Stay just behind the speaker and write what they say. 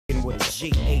with a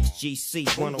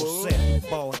GHGC 107.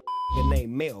 Ball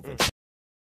name Melvin.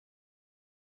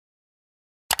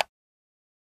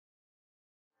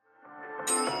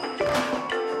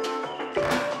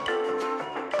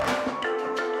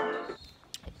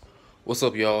 What's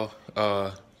up, y'all?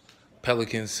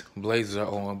 Pelicans, Blazers are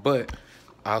on, but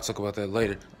I'll talk about that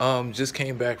later. Just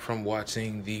came back from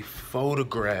watching The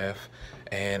Photograph,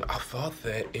 and I thought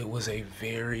that it was a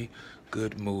very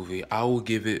good movie. I will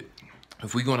give it,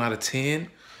 if we're going out of 10,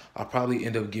 I'll probably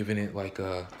end up giving it like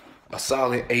a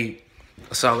solid 8,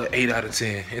 a solid 8 out of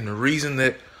 10. And the reason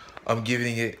that I'm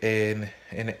giving it an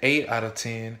 8 out of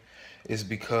 10 is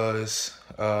because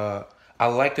I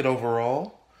liked it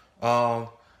overall.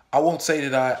 I won't say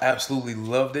that I absolutely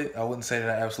loved it. I wouldn't say that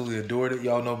I absolutely adored it.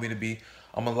 Y'all know me to be,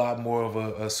 I'm a lot more of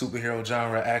a superhero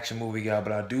genre action movie guy,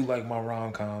 but I do like my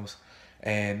rom-coms.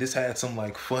 And this had some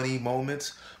like funny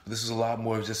moments. This was a lot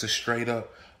more of just a straight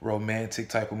up romantic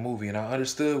type of movie. And I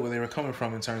understood where they were coming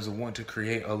from in terms of wanting to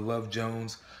create a Love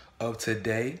Jones of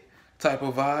today type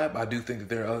of vibe. I do think that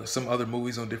there are some other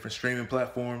movies on different streaming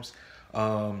platforms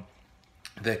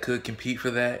that could compete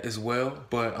for that as well.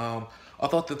 But I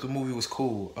thought that the movie was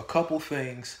cool. A couple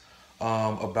things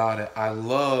about it. I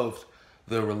loved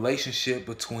the relationship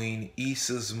between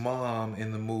Issa's mom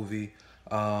in the movie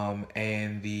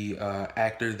and the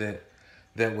actor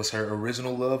that was her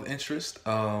original love interest.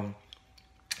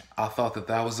 I thought that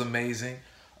that was amazing.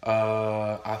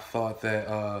 I thought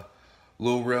that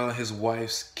Lil Rel and his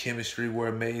wife's chemistry were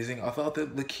amazing. I thought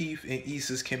that Lakeith and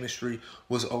Issa's chemistry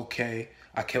was okay.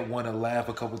 I kept wanting to laugh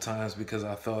a couple times because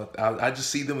I thought I just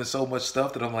see them in so much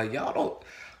stuff that I'm like, I don't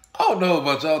know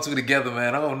about y'all two together,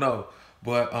 man. I don't know.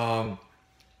 But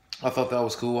I thought that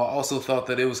was cool. I also thought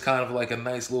that it was kind of like a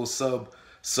nice little sub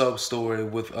story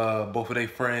with both of their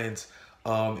friends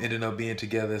ending up being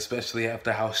together, especially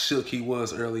after how shook he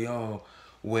was early on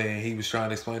when he was trying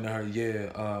to explain to her,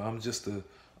 I'm just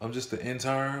an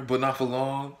intern, but not for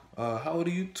long. How old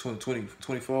are you? 20,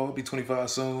 24, I'll be 25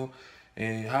 soon.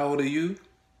 And how old are you?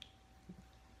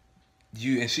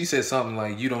 And she said something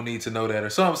like, you don't need to know that, or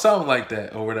something like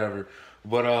that, or whatever.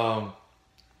 But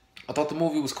I thought the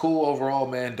movie was cool overall,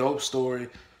 man. Dope story,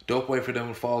 dope way for them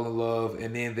to fall in love.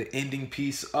 And then the ending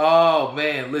piece, oh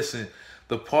man, listen,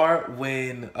 the part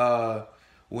when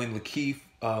Lakeith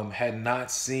had not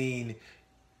seen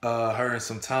her in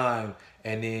some time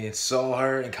and then saw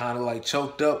her and kind of like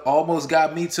choked up, almost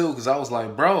got me too, because I was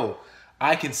like, bro,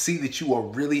 I can see that you are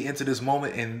really into this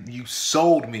moment and you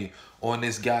sold me on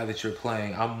this guy that you're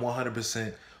playing. I'm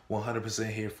 100%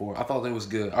 here for it. I thought that was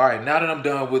good. All right, now that I'm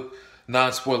done with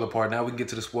non-spoiler part, now we can get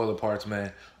to the spoiler parts,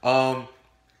 man.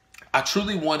 I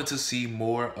truly wanted to see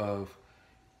more of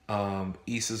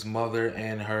Issa's mother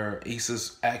and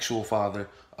Issa's actual father,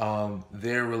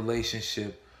 their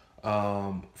relationship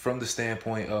from the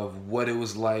standpoint of what it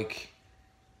was like.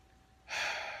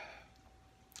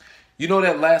 You know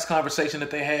that last conversation that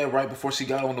they had right before she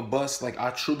got on the bus? Like, I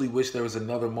truly wish there was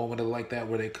another moment like that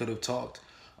where they could have talked.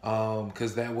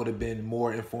 Because that would have been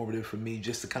more informative for me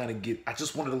just to kind of I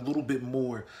just wanted a little bit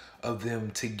more of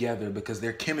them together because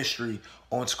their chemistry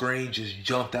on screen just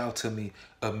jumped out to me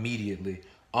immediately.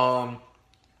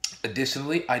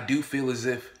 Additionally, I do feel as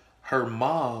if her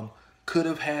mom could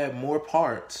have had more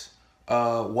parts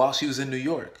while she was in New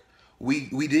York.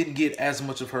 We didn't get as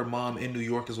much of her mom in New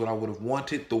York as what I would have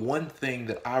wanted. The one thing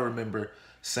that I remember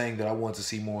saying that I wanted to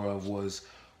see more of was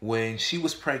when she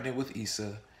was pregnant with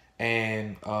Issa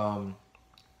and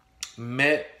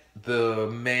met the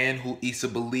man who Issa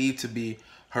believed to be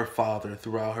her father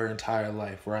throughout her entire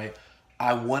life, right?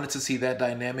 I wanted to see that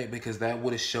dynamic because that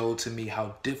would have showed to me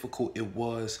how difficult it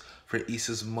was for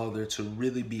Issa's mother to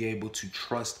really be able to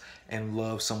trust and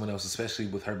love someone else, especially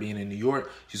with her being in New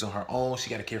York. She's on her own.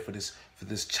 She got to care for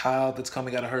this child that's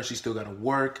coming out of her. She still got to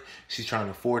work. She's trying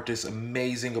to afford this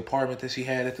amazing apartment that she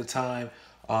had at the time.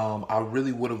 I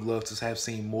really would have loved to have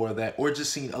seen more of that, or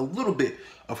just seen a little bit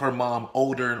of her mom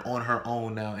older and on her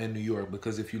own now in New York.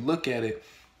 Because if you look at it,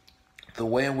 the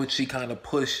way in which she kind of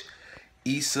pushed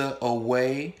Issa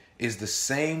away is the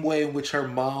same way in which her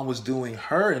mom was doing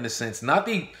her, in a sense. Not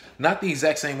the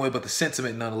exact same way, but the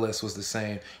sentiment nonetheless was the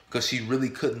same, because she really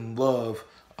couldn't love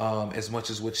as much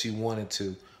as what she wanted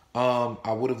to.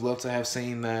 I would have loved to have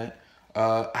seen that.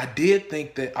 I did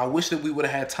think that I wish that we would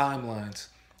have had timelines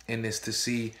in this to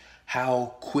see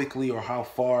how quickly or how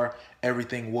far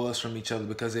everything was from each other,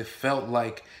 because it felt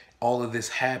like all of this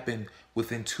happened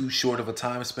within too short of a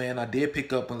time span. I did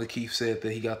pick up when Lakeith said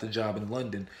that he got the job in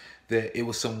London, that it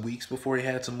was some weeks before he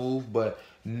had to move, but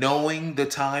knowing the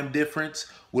time difference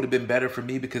would have been better for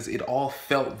me because it all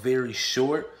felt very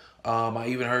short. I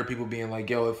even heard people being like,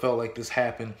 yo, it felt like this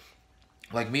happened.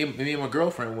 Like me and my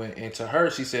girlfriend went, and to her,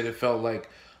 she said it felt like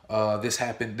this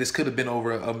happened. This could have been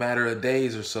over a matter of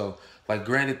days or so. Like,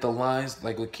 granted, the lines,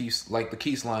 like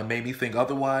Lakeith's line, made me think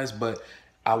otherwise, but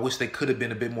I wish they could have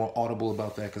been a bit more audible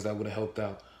about that, because that would have helped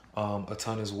out a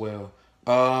ton as well.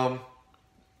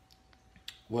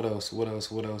 What else? What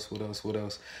else? What else? What else? What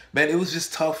else? Man, it was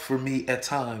just tough for me at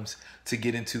times to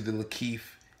get into the Lakeith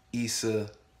Issa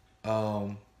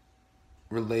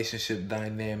relationship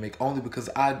dynamic, only because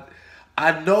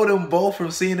I know them both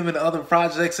from seeing them in other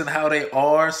projects and how they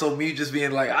are. So me just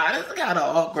being like, this is kind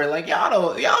of awkward. Like, y'all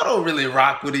don't really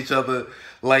rock with each other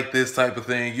like this type of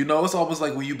thing. You know, it's almost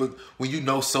like when you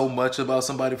know so much about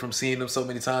somebody from seeing them so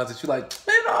many times that you're like,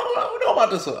 man, I don't know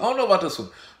about this one. I don't know about this one.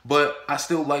 But I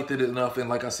still liked it enough. And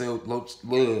like I said,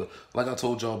 like I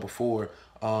told y'all before,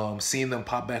 seeing them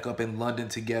pop back up in London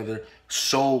together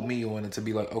sold me on it to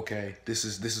be like, okay, this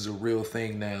is a real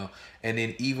thing now. And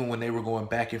then even when they were going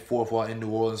back and forth while in New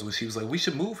Orleans, when she was like, we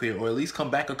should move here or at least come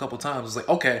back a couple times, it's like,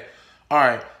 okay, all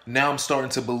right, now I'm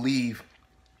starting to believe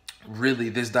really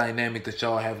this dynamic that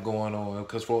y'all have going on,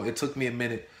 because it took me a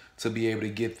minute to be able to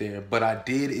get there, but I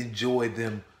did enjoy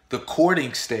them, the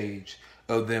courting stage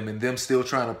of them, and them still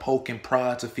trying to poke and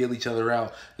prod to feel each other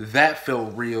out. That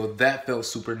felt real. That felt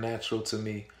supernatural to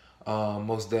me,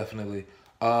 most definitely.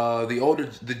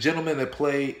 The gentleman that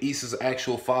played Issa's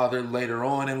actual father later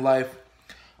on in life,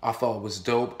 I thought was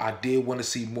dope. I did want to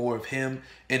see more of him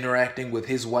interacting with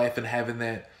his wife and having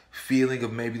that feeling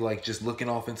of maybe like just looking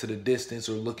off into the distance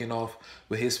or looking off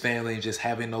with his family and just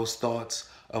having those thoughts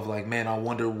of like, man, I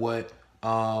wonder what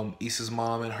Issa's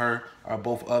mom and her are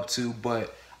both up to.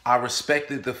 But I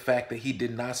respected the fact that he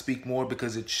did not speak more,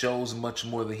 because it shows much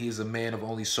more that he is a man of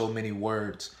only so many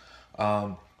words.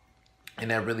 And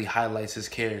that really highlights his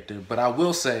character. But I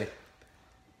will say,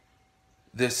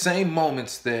 the same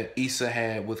moments that Issa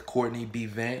had with Courtney B.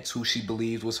 Vance, who she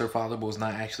believed was her father but was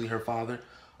not actually her father,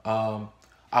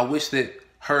 I wish that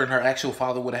her and her actual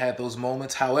father would have had those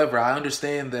moments. However, I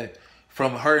understand that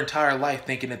from her entire life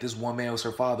thinking that this one man was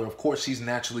her father, of course she's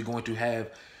naturally going to have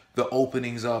the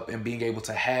openings up and being able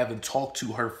to have and talk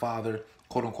to her father,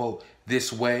 quote unquote,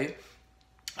 this way.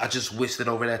 I just wish that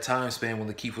over that time span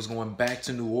when Lakeith was going back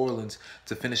to New Orleans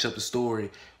to finish up the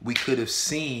story, we could have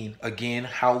seen again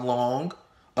how long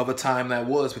of a time that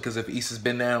was, because if Issa's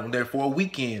been down there for a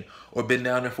weekend or been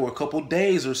down there for a couple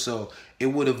days or so, it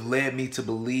would have led me to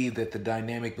believe that the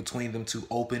dynamic between them two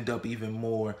opened up even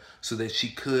more, so that she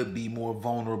could be more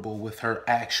vulnerable with her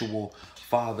actual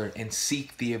father and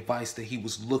seek the advice that he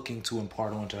was looking to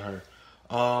impart onto her.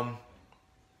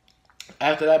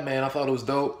 After that, man, I thought it was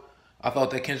dope. I thought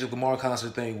that Kendrick Lamar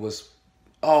concert thing was,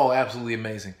 absolutely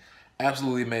amazing.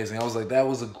 Absolutely amazing. I was like, that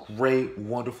was a great,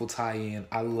 wonderful tie-in.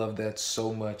 I love that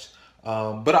so much.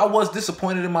 But I was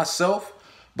disappointed in myself,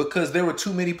 because there were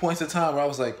too many points in time where I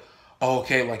was like,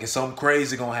 okay, like, is something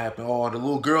crazy gonna happen? Or the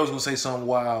little girl's gonna say something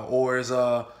wild? Or is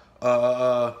are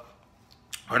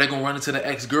they gonna run into the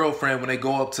ex-girlfriend when they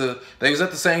go up to, they was at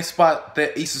the same spot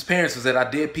that Issa's parents was at. I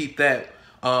did peep that.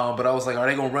 But I was like, are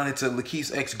they gonna run into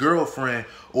Lakeith's ex-girlfriend?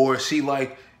 Or is she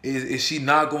like, is she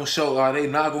not gonna show? Are they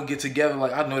not gonna get together?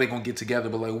 Like, I know they're gonna get together,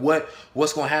 but like,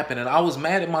 what's gonna happen? And I was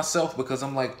mad at myself, because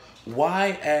I'm like,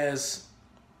 why am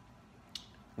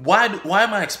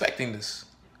I expecting this?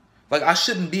 Like, I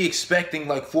shouldn't be expecting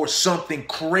like for something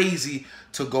crazy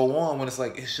to go on, when it's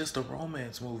like, it's just a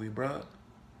romance movie, bro.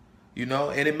 You know?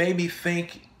 And it made me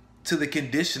think to the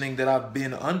conditioning that I've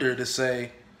been under to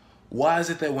say, why is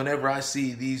it that whenever I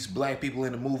see these black people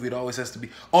in the movie, it always has to be,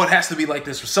 it has to be like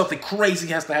this, or something crazy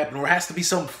has to happen, or it has to be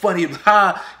something funny,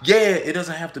 it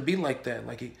doesn't have to be like that.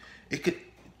 Like, it could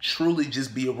truly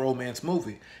just be a romance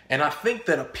movie. And I think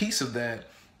that a piece of that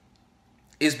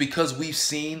is because we've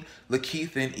seen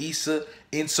Lakeith and Issa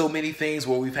in so many things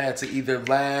where we've had to either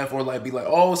laugh or like be like,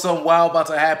 oh, something wild about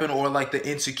to happen, or like The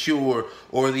Insecure,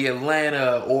 or The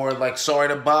Atlanta, or like Sorry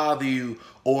to Bother You,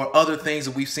 or other things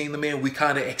that we've seen them in. We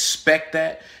kind of expect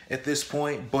that at this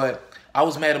point, but I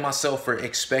was mad at myself for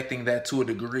expecting that to a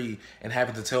degree and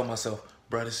having to tell myself,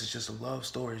 bro, this is just a love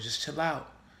story. Just chill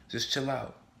out. Just chill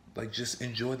out. Like, just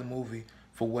enjoy the movie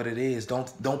for what it is.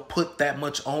 Don't put that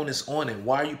much onus on it.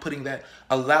 Why are you putting that?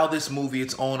 Allow this movie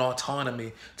its own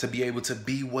autonomy to be able to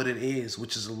be what it is,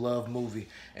 which is a love movie.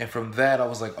 And from that, I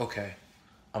was like, okay,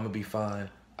 I'm gonna be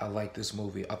fine. I like this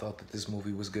movie. I thought that this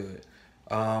movie was good.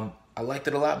 I liked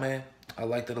it a lot, man. I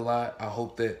liked it a lot. I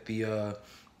hope that the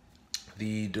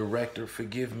director,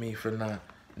 forgive me for not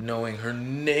knowing her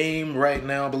name right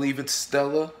now. I believe it's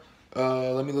Stella.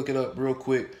 Let me look it up real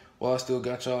quick while I still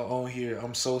got y'all on here.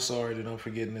 I'm so sorry that I'm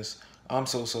forgetting this. I'm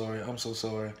so sorry. I'm so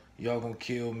sorry. Y'all gonna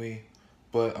kill me.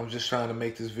 But I'm just trying to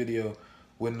make this video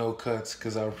with no cuts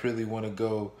because I really want to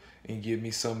go and get me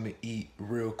something to eat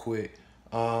real quick.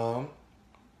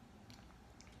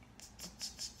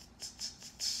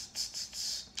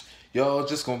 Y'all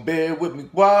just gonna bear with me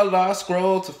while I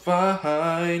scroll to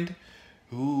find.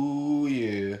 Ooh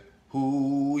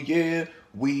yeah,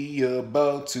 we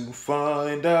about to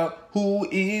find out who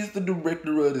is the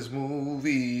director of this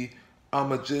movie.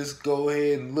 I'ma just go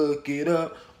ahead and look it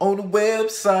up on the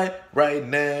website right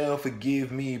now.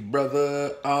 Forgive me,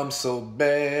 brother, I'm so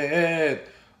bad.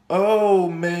 Oh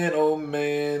man,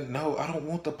 no, I don't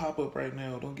want the pop-up right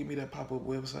now. Don't give me that pop-up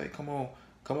website. Come on.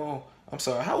 I'm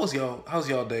sorry. How's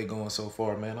y'all day going so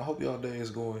far, man? I hope y'all day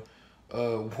is going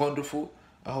wonderful.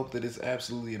 I hope that it's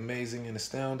absolutely amazing and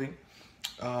astounding.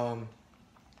 I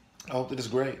hope that it's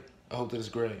great.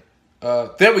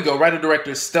 There we go. Writer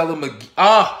director Stella McGee.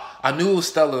 I knew it was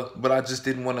Stella, but I just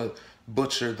didn't want to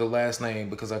butcher the last name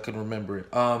because I couldn't remember it.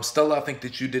 Stella, I think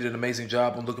that you did an amazing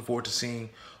job. I'm looking forward to seeing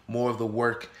more of the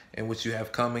work and what you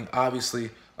have coming. Obviously,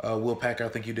 Will Packer, I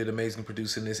think you did amazing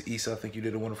producing this. Issa, I think you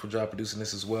did a wonderful job producing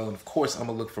this as well. And of course, I'm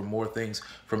gonna look for more things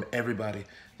from everybody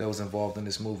that was involved in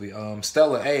this movie.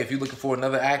 Stella, hey, if you're looking for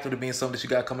another actor to be in something that you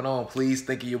got coming on, please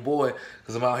think of your boy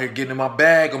because I'm out here getting in my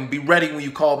bag. I'm gonna be ready when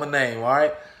you call my name, all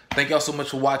right? Thank y'all so much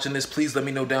for watching this. Please let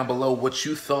me know down below what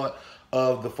you thought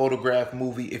of the Photograph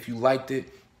movie, if you liked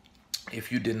it,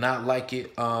 if you did not like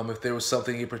it, if there was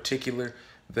something in particular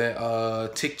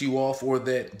that ticked you off or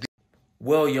that...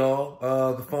 Well, y'all,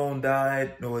 the phone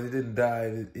died. No, it didn't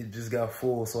die. It just got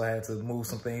full, so I had to move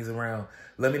some things around.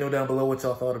 Let me know down below what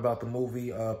y'all thought about the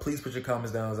movie. Please put your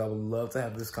comments down, as I would love to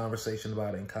have this conversation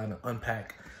about it and kind of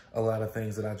unpack a lot of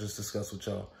things that I just discussed with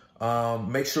y'all.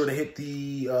 Make sure to hit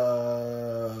the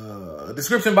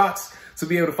description box to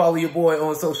be able to follow your boy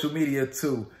on social media,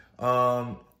 too.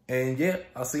 And yeah,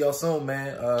 I'll see y'all soon,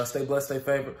 man. Stay blessed, stay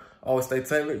favored. Always stay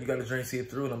tailored. You got to drink, see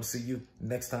it through. And I'm going to see you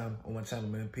next time on my channel,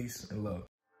 man. Peace and love.